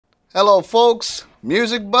Hello folks,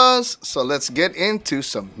 Music Buzz, so let's get into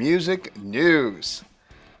some music news.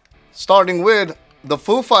 Starting with, the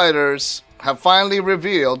Foo Fighters have finally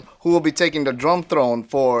revealed who will be taking the drum throne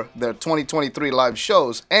for their 2023 live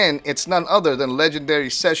shows, and it's none other than legendary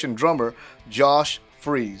session drummer Josh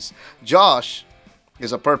Freese. Josh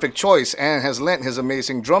is a perfect choice and has lent his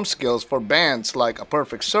amazing drum skills for bands like A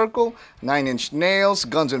Perfect Circle, Nine Inch Nails,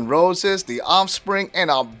 Guns N' Roses, The Offspring, and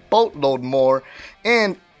a boatload more,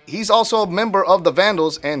 and he's also a member of the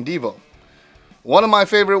Vandals and Devo. One of my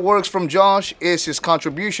favorite works from Josh is his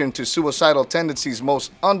contribution to Suicidal Tendencies'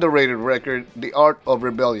 most underrated record, The Art of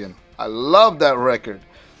Rebellion. I love that record.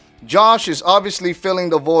 Josh is obviously filling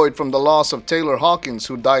the void from the loss of Taylor Hawkins,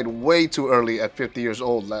 who died way too early at 50 years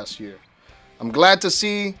old last year. I'm glad to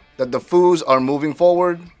see that the Foos are moving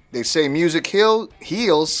forward. They say music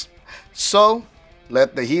heals, so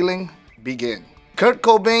let the healing begin. Kurt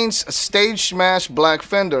Cobain's stage smash Black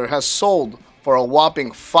Fender has sold for a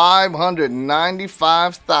whopping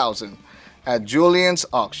 $595,000 at Julien's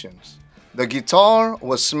auctions. The guitar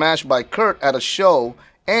was smashed by Kurt at a show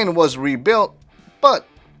and was rebuilt, but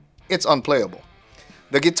it's unplayable.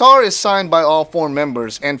 The guitar is signed by all four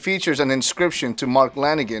members and features an inscription to Mark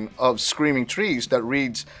Lanegan of Screaming Trees that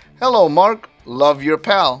reads, "Hello Mark, love your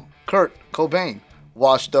pal, Kurt Cobain,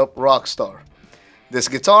 washed up rock star." This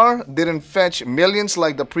guitar didn't fetch millions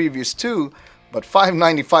like the previous two, but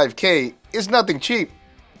 $595K is nothing cheap.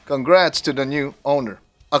 Congrats to the new owner.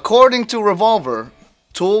 According to Revolver,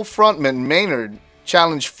 Tool frontman Maynard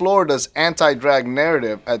challenged Florida's anti-drag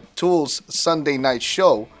narrative at Tool's Sunday night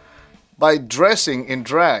show by dressing in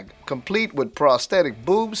drag, complete with prosthetic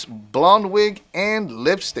boobs, blonde wig, and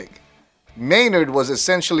lipstick. Maynard was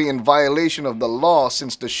essentially in violation of the law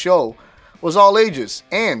since the show was all ages,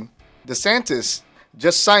 and DeSantis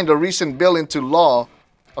just signed a recent bill into law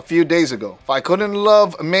a few days ago. If I couldn't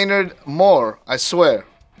love Maynard more, I swear,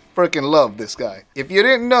 freaking love this guy. If you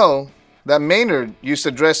didn't know that Maynard used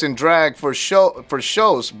to dress in drag for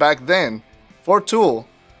shows back then for Tool,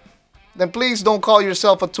 then please don't call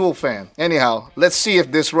yourself a Tool fan. Anyhow, let's see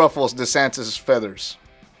if this ruffles DeSantis' feathers.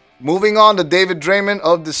 Moving on to David Draiman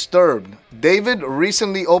of Disturbed. David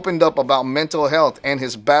recently opened up about mental health and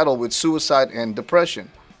his battle with suicide and depression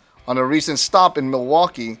on a recent stop in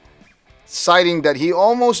Milwaukee, citing that he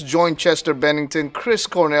almost joined Chester Bennington, Chris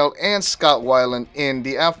Cornell, and Scott Weiland in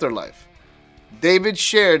the afterlife. David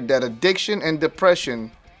shared that addiction and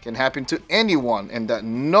depression can happen to anyone and that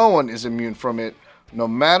no one is immune from it, no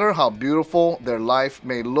matter how beautiful their life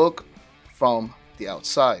may look from the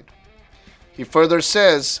outside. He further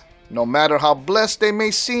says, no matter how blessed they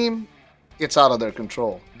may seem, it's out of their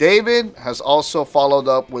control. David has also followed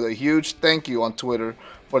up with a huge thank you on Twitter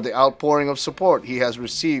for the outpouring of support he has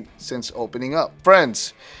received since opening up.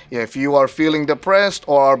 Friends, if you are feeling depressed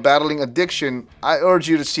or are battling addiction, I urge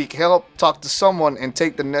you to seek help, talk to someone, and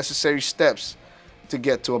take the necessary steps to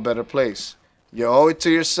get to a better place. You owe it to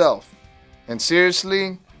yourself. And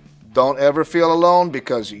seriously, don't ever feel alone,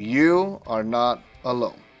 because you are not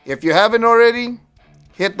alone. If you haven't already,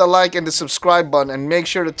 hit the like and the subscribe button and make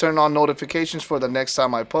sure to turn on notifications for the next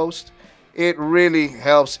time I post. It really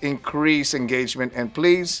helps increase engagement, and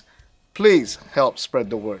please help spread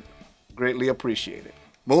the word. Greatly appreciate it.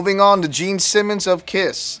 Moving on to Gene Simmons of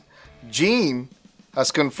Kiss. Gene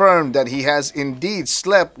has confirmed that he has indeed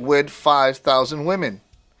slept with 5,000 women.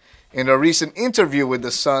 In a recent interview with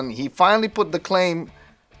The Sun, he finally put the claim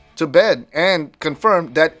to bed and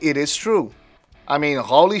confirmed that it is true. I mean,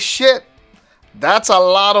 holy shit! That's a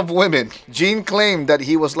lot of women. Gene claimed that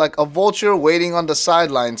he was like a vulture waiting on the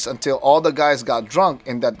sidelines until all the guys got drunk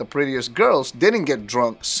and that the prettiest girls didn't get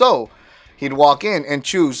drunk, so he'd walk in and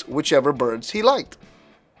choose whichever birds he liked.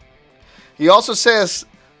 He also says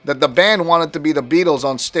that the band wanted to be the Beatles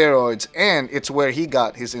on steroids, and it's where he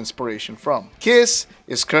got his inspiration from. Kiss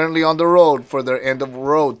is currently on the road for their End of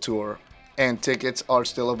Road tour, and tickets are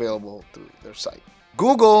still available through their site.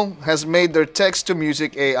 Google has made their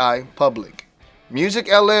text-to-music AI public.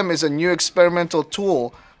 MusicLM is a new experimental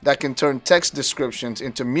tool that can turn text descriptions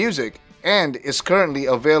into music and is currently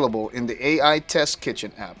available in the AI Test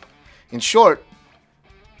Kitchen app. In short,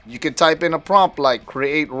 you can type in a prompt like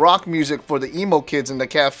 "create rock music for the emo kids in the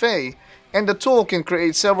cafe," and the tool can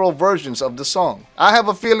create several versions of the song. I have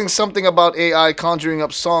a feeling something about AI conjuring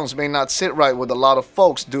up songs may not sit right with a lot of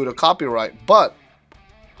folks due to copyright, but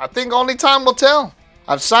I think only time will tell.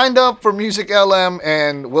 I've signed up for MusicLM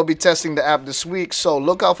and will be testing the app this week, so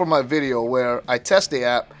look out for my video where I test the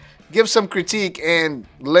app, give some critique, and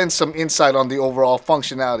lend some insight on the overall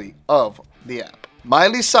functionality of the app.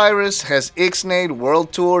 Miley Cyrus has ixnayed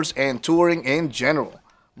world tours and touring in general.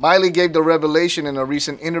 Miley gave the revelation in a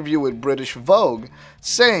recent interview with British Vogue,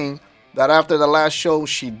 saying that after the last show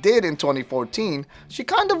she did in 2014, she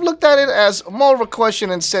kind of looked at it as more of a question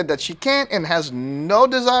and said that she can't and has no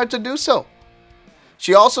desire to do so.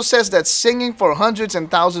 She also says that singing for hundreds and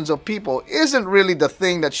thousands of people isn't really the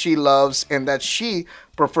thing that she loves and that she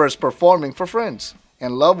prefers performing for friends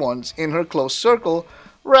and loved ones in her close circle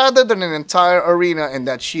rather than an entire arena, and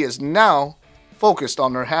that she is now focused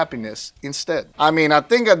on her happiness instead. I mean, I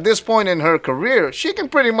think at this point in her career, she can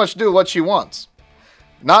pretty much do what she wants.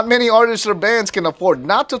 Not many artists or bands can afford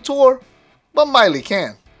not to tour, but Miley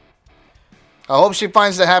can. I hope she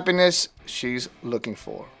finds the happiness she's looking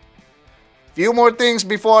for. Few more things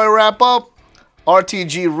before I wrap up.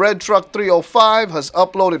 RTG Red Truck 305 has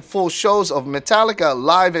uploaded full shows of Metallica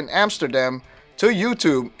live in Amsterdam to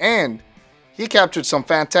YouTube, and he captured some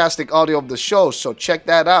fantastic audio of the show, so check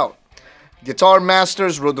that out. Guitar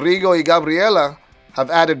masters Rodrigo y Gabriela have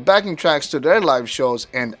added backing tracks to their live shows,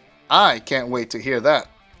 and I can't wait to hear that.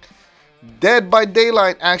 Dead by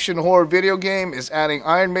Daylight action horror video game is adding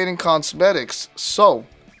Iron Maiden cosmetics, so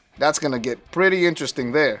that's gonna get pretty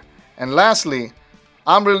interesting there. And lastly,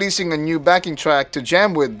 I'm releasing a new backing track to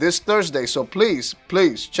jam with this Thursday, so please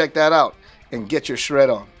check that out and get your shred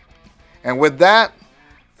on. And with that,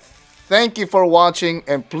 thank you for watching,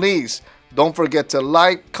 and please don't forget to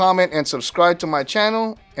like, comment, and subscribe to my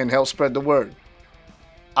channel and help spread the word.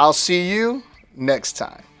 I'll see you next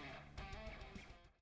time.